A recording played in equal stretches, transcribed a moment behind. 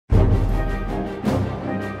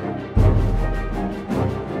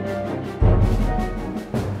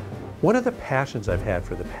One of the passions I've had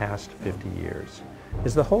for the past 50 years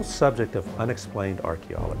is the whole subject of unexplained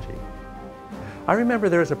archaeology. I remember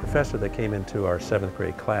there was a professor that came into our 7th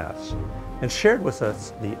grade class and shared with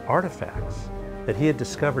us the artifacts that he had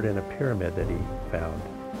discovered in a pyramid that he found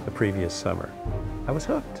the previous summer. I was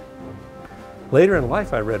hooked. Later in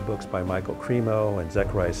life, I read books by Michael Cremo and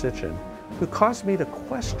Zechariah Sitchin, who caused me to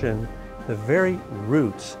question the very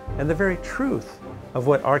roots and the very truth of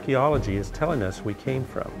what archaeology is telling us we came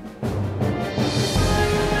from.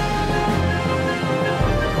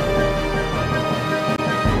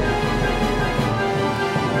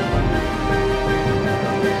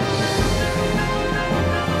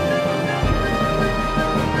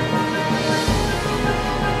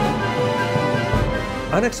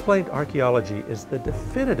 Unexplained archaeology is the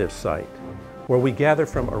definitive site where we gather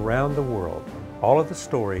from around the world all of the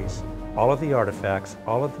stories, all of the artifacts,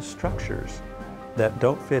 all of the structures that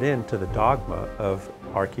don't fit into the dogma of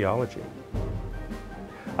archaeology.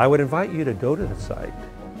 I would invite you to go to the site,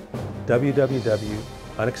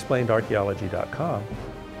 www.unexplainedarchaeology.com,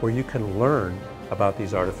 where you can learn about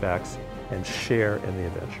these artifacts and share in the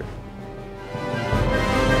adventure.